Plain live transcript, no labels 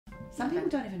Some people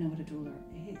don't even know what a doula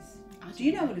is. Do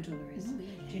you know what a doula is?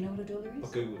 Really? Do you know what a doula is? I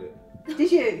googled it.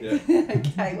 Did you? Yeah.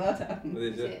 Okay, well done. What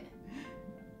is it?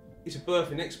 It's a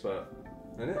birthing expert,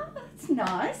 isn't it? Oh, that's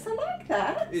nice. I like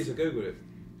that. It is. I googled it.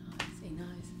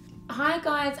 Nice. Hi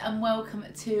guys, and welcome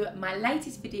to my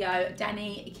latest video,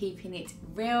 Danny keeping it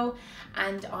real,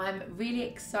 and I'm really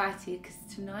excited because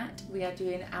tonight we are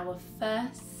doing our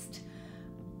first,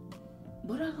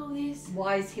 what do I call this?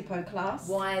 Wise Hippo class.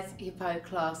 Wise Hippo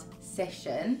class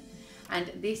session, and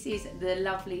this is the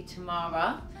lovely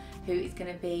Tamara, who is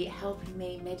going to be helping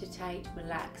me meditate,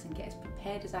 relax and get as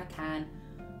prepared as I can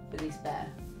for this birth.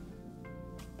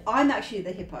 I'm actually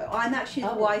the hippo. I'm actually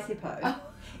the wise hippo. Oh.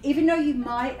 Even though you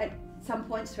might at some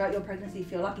points throughout your pregnancy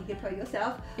feel like a hippo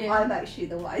yourself, yeah. I'm actually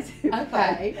the wise hippo.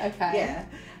 Okay. Yeah.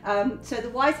 So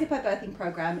the Wise Hippo Birthing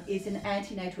Program is an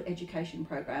antenatal education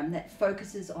program that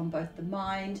focuses on both the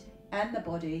mind and the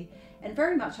body, and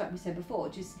very much like we said before,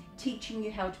 just teaching you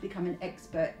how to become an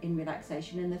expert in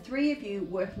relaxation, and the three of you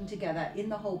working together in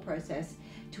the whole process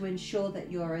to ensure that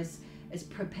you're as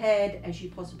prepared as you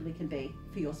possibly can be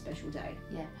for your special day.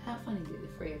 Yeah, how fun is it, the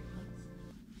three of us?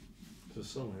 It's a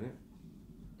song, isn't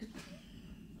it?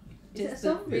 Is it a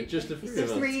song? Yeah, just the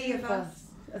three of us.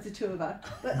 As the two of us.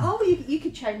 But you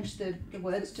could change the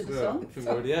words to the song. I think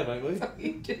we already have, haven't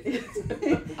we? Just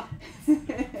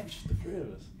the three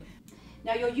of us.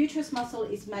 Now your uterus muscle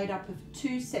is made up of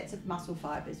two sets of muscle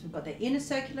fibres. We've got the inner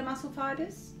circular muscle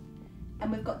fibres,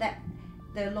 and we've got the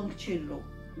longitudinal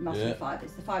muscle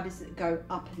fibres, the fibres that go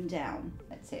up and down.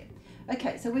 That's it.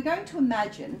 Okay, so we're going to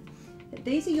imagine that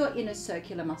these are your inner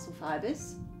circular muscle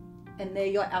fibres, and they're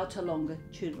your outer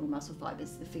longitudinal muscle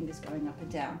fibres, the fingers going up and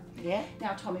down. Yeah.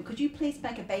 Now, Tommy, could you please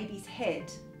make a baby's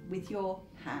head with your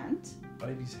hand?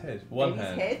 Baby's head? One baby's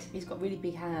hand? Head. He's got really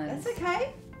big hands. That's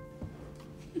okay.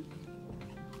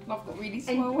 I've got really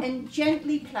small ones. And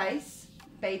gently place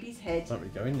baby's head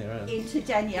into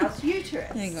Danielle's uterus.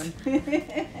 Hang on. Wait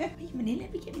a minute,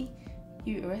 let me get me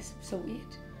uterus sorted.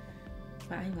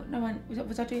 Right, hang on. No one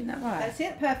was I doing that right? That's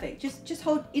it, perfect. Just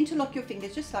interlock your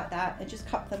fingers just like that and just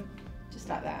cup them just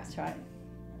like that. That's right.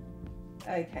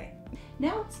 Okay.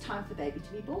 Now it's time for baby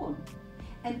to be born.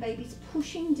 And baby's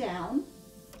pushing down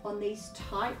on these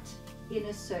tight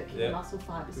inner circular muscle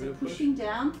fibres. So pushing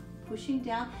down,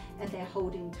 and they're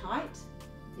holding tight.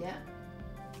 Yeah.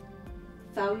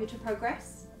 Failure to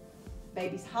progress.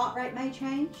 Baby's heart rate may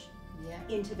change. Yeah.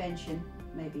 Intervention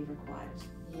may be required.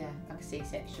 Yeah, like a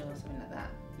C-section or something like that.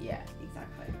 Yeah,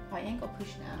 exactly. Right, you ain't got to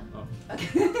push now. Oh.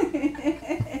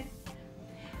 Okay.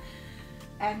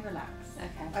 And relax.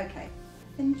 Okay. Okay.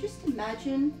 And just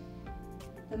imagine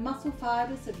the muscle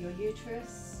fibres of your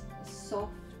uterus are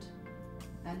soft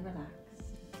and relaxed.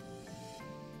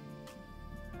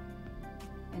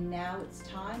 And now it's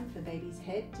time for baby's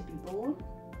head to be born,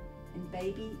 and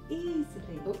baby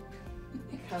easily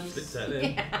comes. Slipped out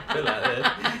there. Feel like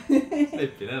that.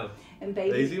 Slipped it out. And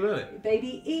baby, easy, wasn't it?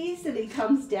 Baby easily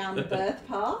comes down the birth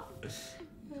path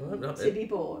to be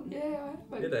born. Yeah,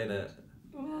 it ain't it.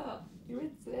 Wow, you're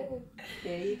into it.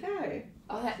 There you go.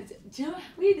 Oh, do you know how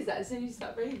weird is that? As soon as you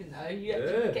start breathing though, you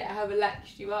actually forget how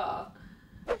relaxed you are.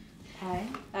 Okay.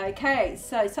 Okay,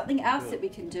 so something else that we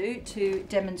can do to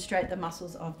demonstrate the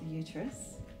muscles of the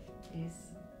uterus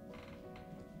is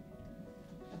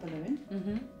a balloon.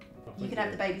 Mm-hmm. You can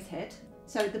have the baby's head.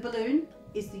 So the balloon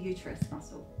is the uterus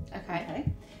muscle. Okay. Okay.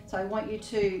 So I want you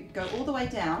to go all the way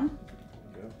down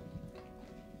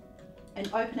and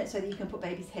open it so that you can put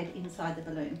baby's head inside the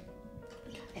balloon.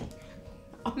 Okay.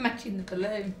 I'm matching the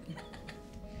balloon.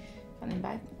 Come in,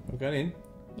 babe. I'm going in.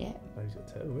 Yeah. Baby's got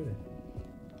a tail, really.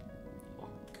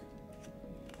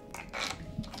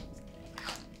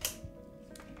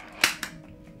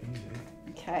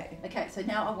 Okay. Okay, so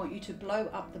now I want you to blow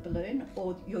up the balloon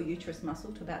or your uterus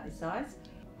muscle to about this size.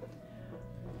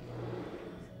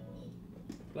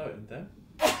 Blow it down.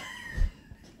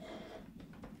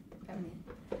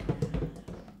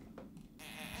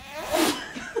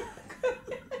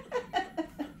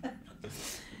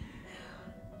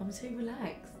 I'm too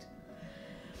relaxed.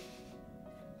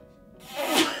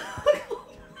 Can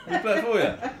you blow it for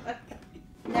you?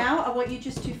 Now I want you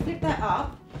just to flip that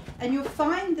up, and you'll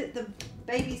find that the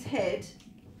baby's head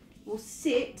will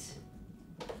sit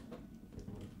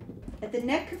at the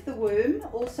neck of the womb,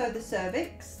 also the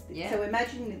cervix. Yeah. So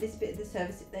imagine that this bit of the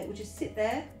cervix, it will just sit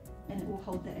there and it will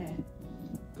hold the air.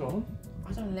 Go on.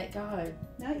 I don't let go.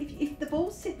 No, if the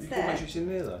ball sits there. You can make sure it's in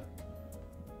there though.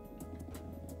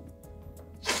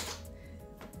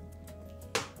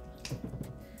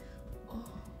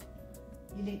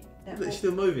 You need that. Look, it's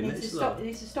still moving. It needs to stop. It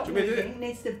needs to stop moving. It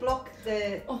needs to block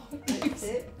the. Oh, that's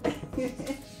it.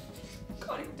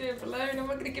 Can't even do it alone. I'm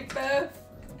not going to give birth.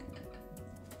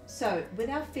 So with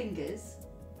our fingers,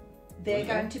 they're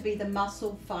going to be the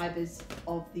muscle fibers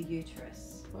of the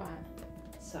uterus. Right.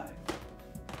 So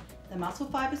the muscle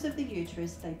fibers of the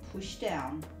uterus, they push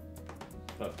down.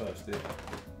 Like burst it.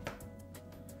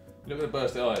 You're not going to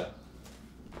burst it, are you?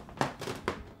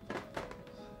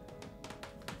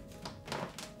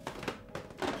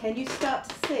 Can you start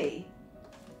to see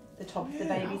the top of the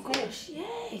baby's Oh head? gosh,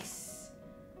 yes.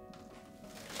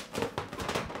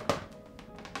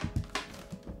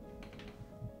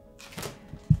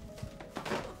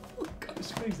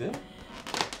 Squeeze them.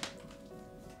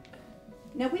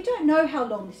 Now we don't know how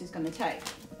long this is going to take.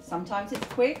 Sometimes it's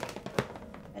quick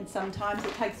and sometimes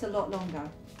it takes a lot longer.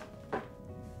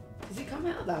 Does it come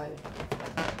out though?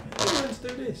 Let's do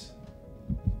this.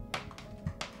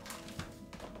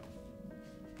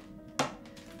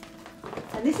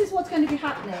 And this is what's going to be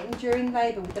happening during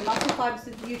labour with the muscle fibres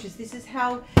of the uterus. This is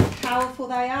how powerful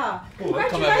they are. Oh, that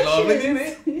come out lovely, didn't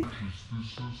it? This is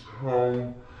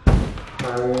how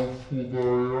powerful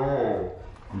they are.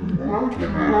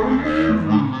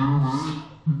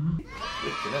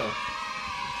 You know,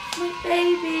 My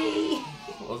baby.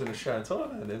 I was in a shower in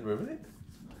Thailand then for a minute.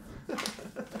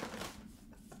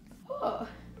 Oh,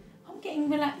 I'm getting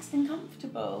relaxed and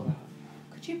comfortable.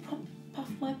 Could you puff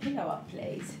my pillow up,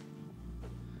 please?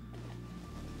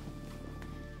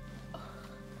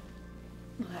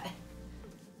 Right.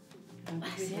 I'll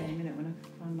That's give you it. in a minute when I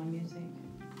find my music.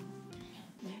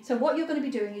 So what you're going to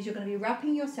be doing is you're going to be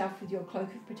wrapping yourself with your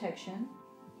cloak of protection,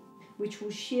 which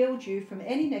will shield you from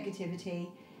any negativity,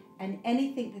 and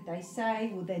anything that they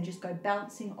say will then just go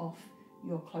bouncing off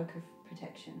your cloak of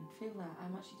protection. Feel that? How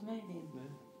much it's moving? Yeah.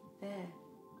 There.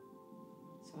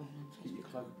 Sorry, I'm Keep supposed your to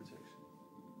cloak of protection.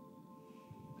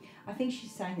 I think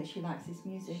she's saying that she likes this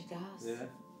music. She does. Yeah.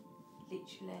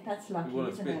 Literally. That's We lucky, want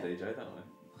it to isn't be a it? DJ, don't we?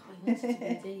 Oh, he wants to be a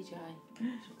DJ. She's not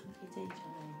going to be a DJ.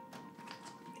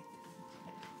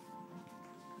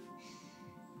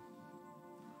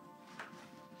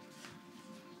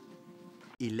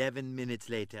 11 minutes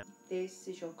later. This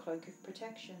is your cloak of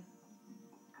protection,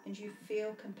 and you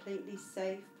feel completely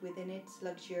safe within its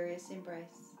luxurious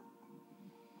embrace.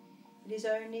 It is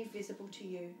only visible to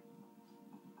you,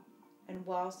 and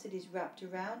whilst it is wrapped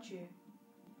around you,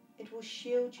 it will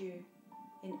shield you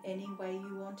in any way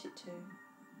you want it to.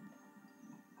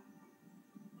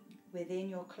 Within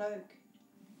your cloak,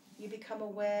 you become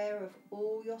aware of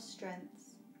all your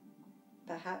strengths,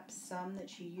 perhaps some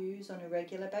that you use on a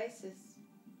regular basis,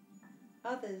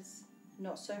 others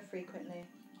not so frequently.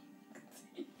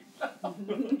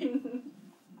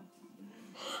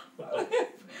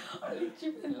 I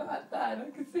literally been like that and I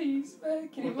can see you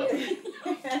smirking.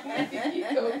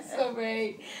 I'm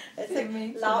sorry. Didn't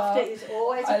mean to Laughter laugh. is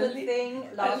always I a good lit- thing.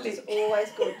 Laughter is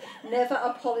always good. Never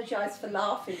apologise for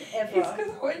laughing, It's ever. because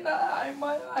I went like that in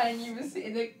my eye and you were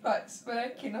sitting there like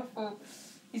smirking. I thought,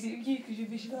 is it you because you're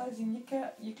visualising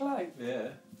your clothes? Yeah.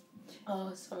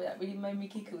 Oh, sorry, that really made me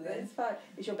giggle then. It's fine.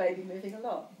 Is your baby moving a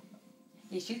lot?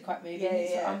 Yeah, she's quite moving. Yeah,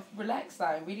 So yeah. I'm relaxed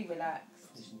though, really relaxed.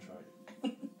 Concentrate.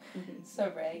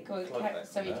 Sorry, go on, Cloak back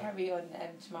sorry, from that. carry on,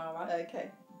 Tamara.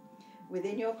 Okay.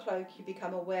 Within your cloak, you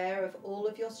become aware of all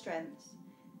of your strengths.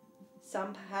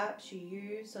 Some perhaps you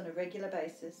use on a regular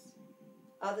basis,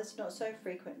 others not so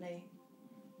frequently,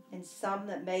 and some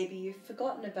that maybe you've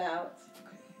forgotten about.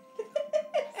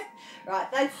 Right,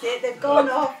 that's it. They've gone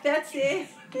off. That's it.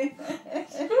 I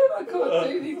can't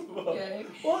do this video.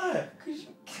 Why? Because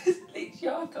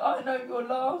literally, I know you're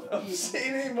laughing. I'm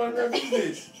sitting in my own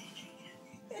business.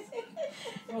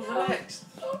 I'm relaxed.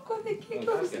 Oh God, the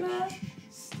giggles now.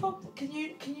 Stop. Can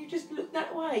you just look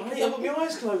that way? Hey, I've got my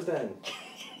eyes closed then.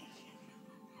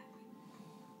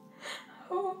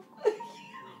 Oh.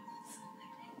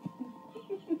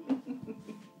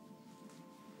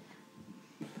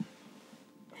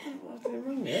 I didn't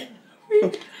ring yet.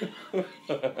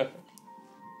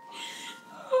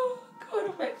 Oh God,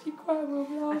 I'm actually crying.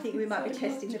 I'm laughing. I think we might be so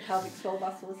testing much. the pelvic floor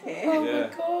muscles here. Oh Yeah.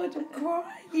 my God, I'm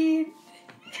crying.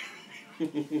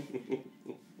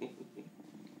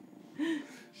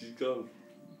 She's gone.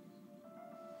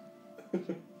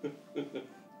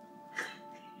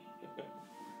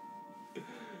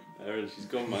 Aaron, she's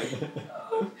gone, mate.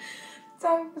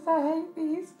 Don't, because I hate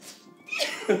these.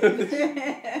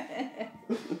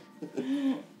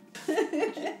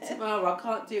 Tomorrow, I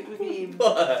can't do it with him.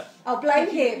 What? Oh, blame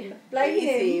him. Blame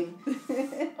It him.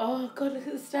 Oh God, look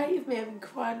at the state of me. I've been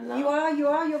crying a lot.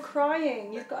 You're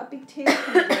crying. You've got a big tear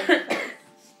coming down your face.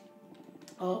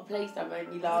 Oh, please don't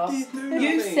make me laugh. You do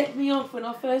You nothing. set me off when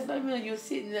I first came in. You were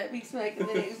sitting there, big smoke, and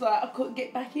then it was like I couldn't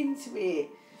get back into it.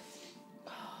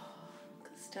 Oh,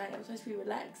 today. I'm supposed to be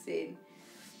relaxing.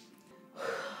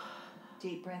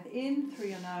 Deep breath in through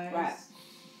your nose. Right.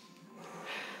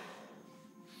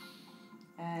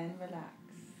 And relax.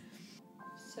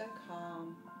 So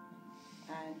calm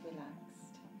and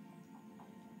relaxed.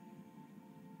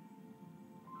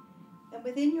 And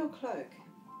within your cloak,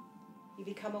 you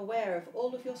become aware of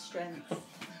all of your strengths.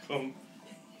 I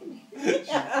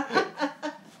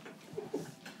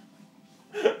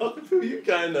feel you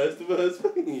going, that's the first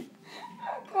thing.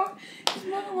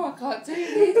 I can't do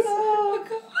this. Oh,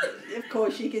 God. Of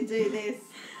course you can do this.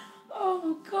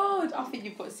 Oh, God. I think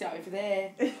you've got to sit over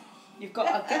there. You've got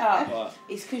to get up. Right.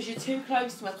 It's because you're too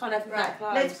close to me. I can't have Right, that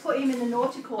close. let's put him in the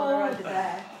naughty corner over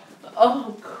there.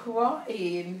 Oh, I'm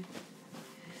crying.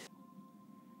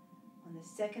 On the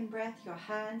second breath, your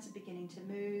hands are beginning to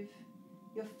move,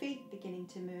 your feet beginning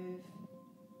to move.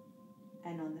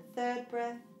 And on the third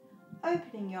breath,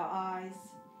 opening your eyes,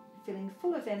 feeling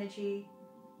full of energy,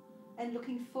 and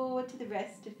looking forward to the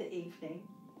rest of the evening.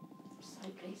 I'm so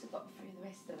pleased I got through the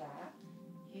rest of that.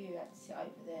 You had to sit over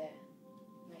there.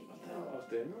 Made I it don't know what I up. was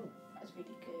doing wrong. That was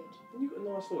really good. And you've got a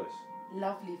nice voice.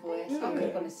 Lovely voice. Yeah. I could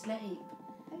have gone to sleep.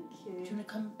 Thank Do you you. want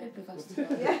to come bed with us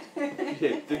tonight? Yeah.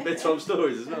 Yeah, do bedtime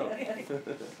stories as well.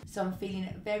 So I'm feeling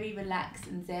very relaxed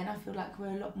and zen. I feel like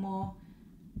we're a lot more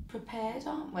prepared,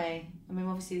 aren't we? I mean,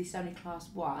 obviously this is only class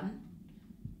 1.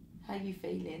 How are you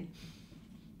feeling?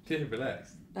 Yeah,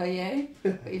 relaxed. Are you?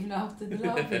 Even after the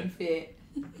laughing fit.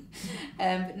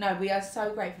 But no, we are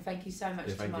so grateful. Thank you so much,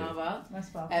 Yeah, thank you. Tamara.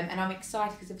 That's welcome. And I'm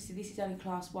excited because obviously this is only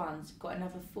class 1, so we've got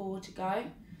another 4 to go.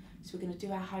 So we're going to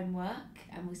do our homework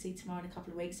and we'll see tomorrow in a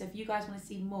couple of weeks. So if you guys want to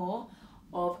see more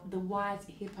of the Wise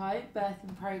Hippo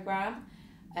birthing programme,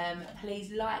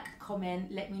 please like,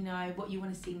 comment, let me know what you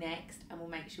want to see next and we'll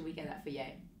make sure we get that for you.